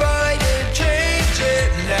can fight it. Change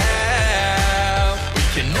it now. We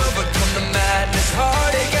can overcome the madness,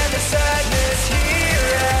 heartache, and the sadness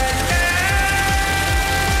here and now.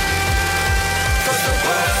 'Cause the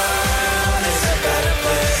world is a better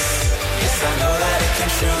place. Yes, I know that it can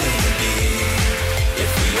truly be.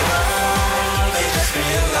 If we only just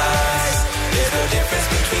realize there's no difference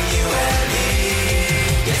between you and me.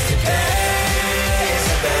 Yes, today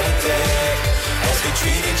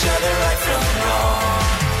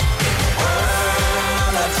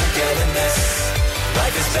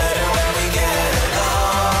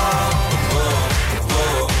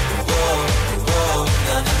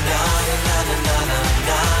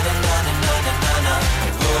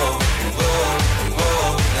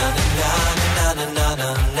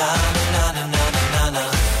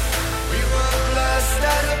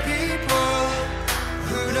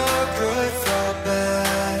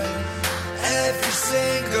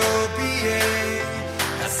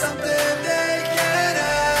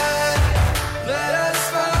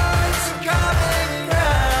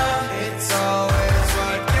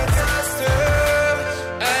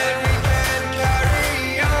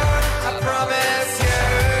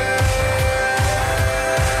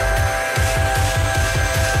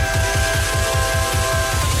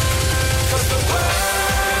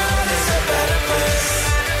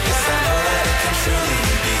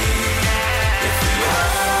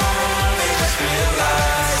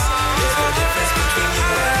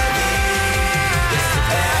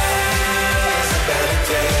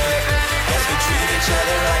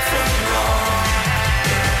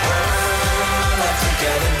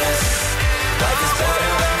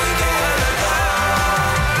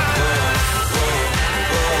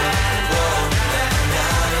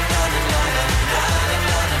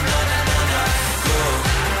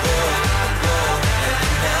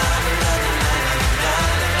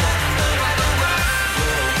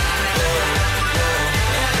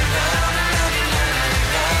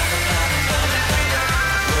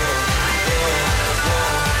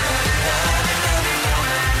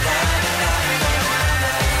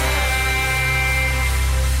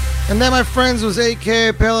And that, my friends, was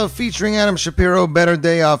A.K. Pella featuring Adam Shapiro, Better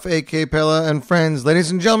Day off A.K. Pella and Friends.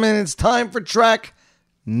 Ladies and gentlemen, it's time for track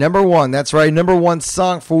number one. That's right, number one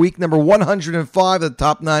song for week number 105 of the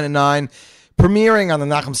Top 9 at 9, premiering on the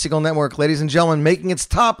Nachum Segal Network. Ladies and gentlemen, making its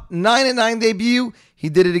Top 9 at 9 debut, he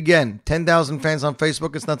did it again. 10,000 fans on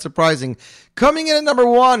Facebook, it's not surprising. Coming in at number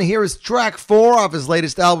one, here is track 4 off his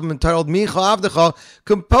latest album entitled Micha Avdecha,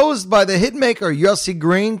 composed by the hitmaker Yossi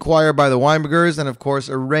Green, choir by the Weinbergers, and of course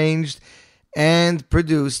arranged and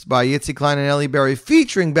produced by Yitzi Klein and Ellie Berry,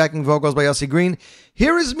 featuring backing vocals by Yossi Green.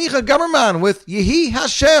 Here is Micha Gamerman with Yehi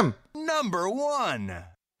Hashem. Number 1.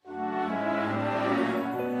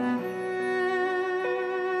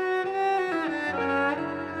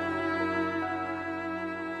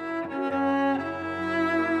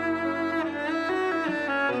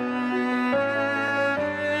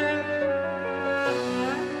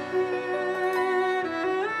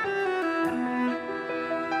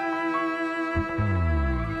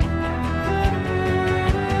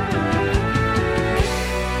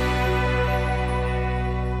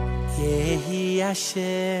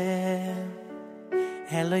 Hashem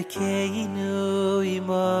Elokeinu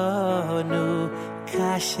imanu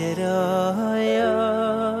kasheroyo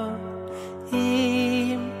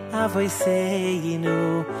im avoseinu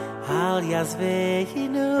al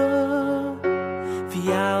yazveinu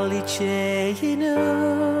vial licheinu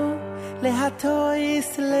lehatois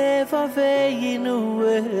levaveinu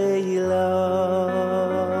elov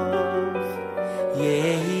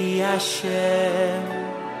Yehi Hashem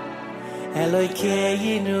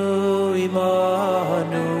Elokeinu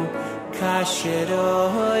imanu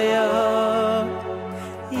kasheroyo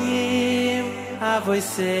im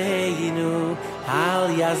avoseinu al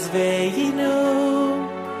yazveinu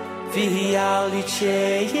vial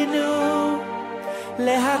licheinu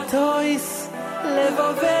lehatois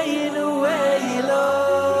levaveinu elov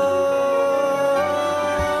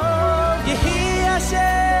Yehi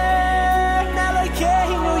Hashem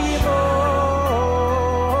Elokeinu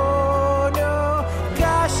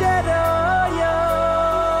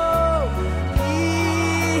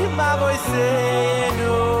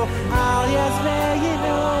Senu al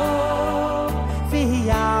yazveinu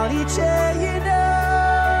vial licheinu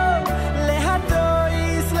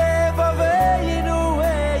lehatois levaveinu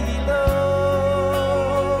elov Yehi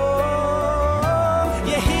Hashem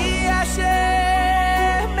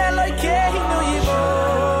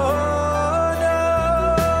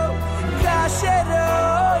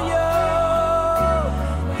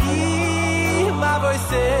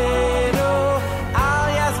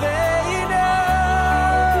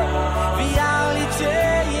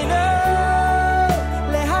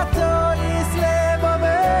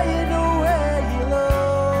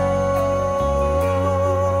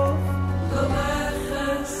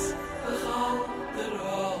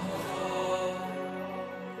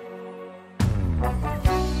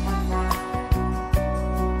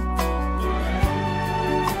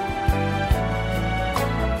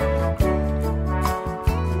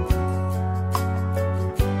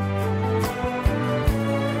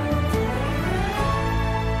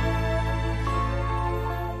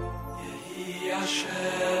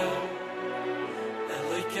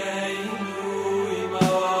Elokeinu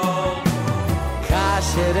yivonu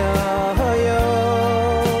kasheroyo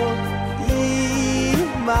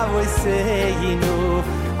im avoseinu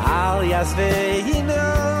al yazveinu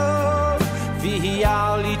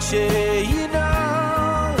vial licheinu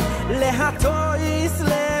lehatois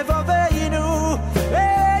levaveinu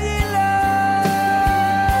elov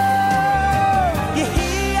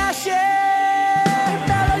Yehi Hashem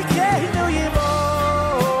Elokeinu yivonu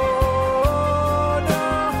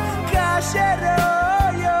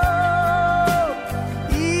kasheroyo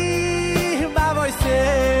im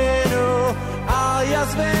avoseinu al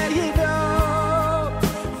yazveinu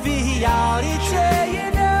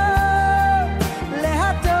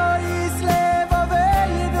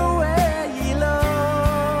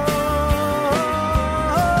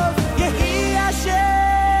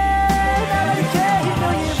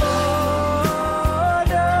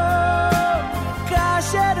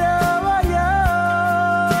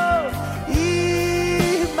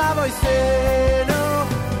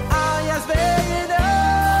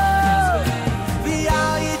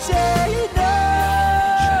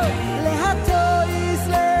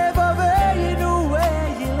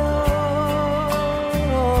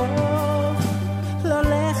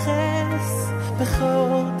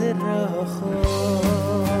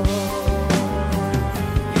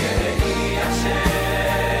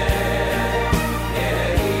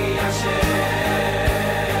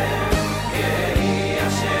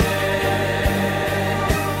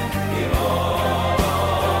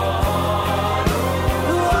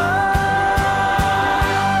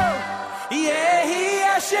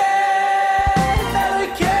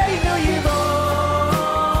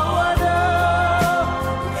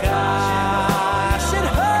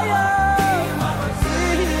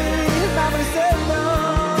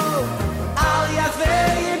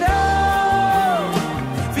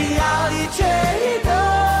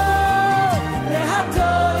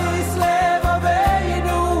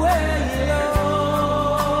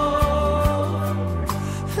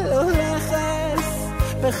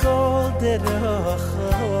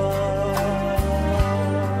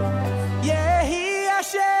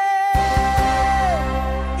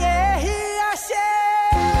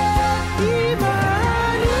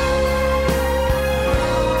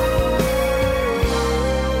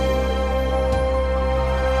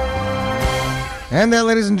And that,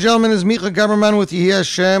 ladies and gentlemen, is Micha Gamerman with Yehi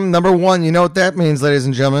Hashem. Number 1, you know what that means, ladies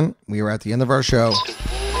and gentlemen. We are at the end of our show.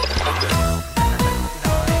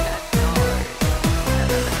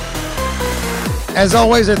 As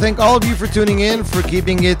always, I thank all of you for tuning in, for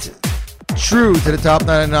keeping it true to the Top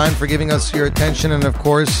 9 at 9, for giving us your attention, and of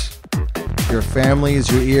course, your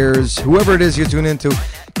families, your ears, whoever it is you tune into.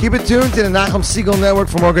 Keep it tuned to the Nachum Siegel Network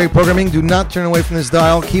for more great programming. Do not turn away from this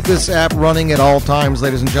dial. Keep this app running at all times,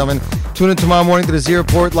 ladies and gentlemen. Tune in tomorrow morning to the Z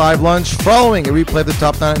Report Live Lunch, following a replay of the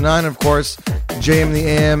Top 9 at 9, of course, JM the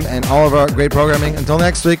AM, and all of our great programming. Until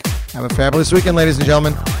next week, have a fabulous weekend, ladies and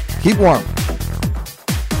gentlemen. Keep warm.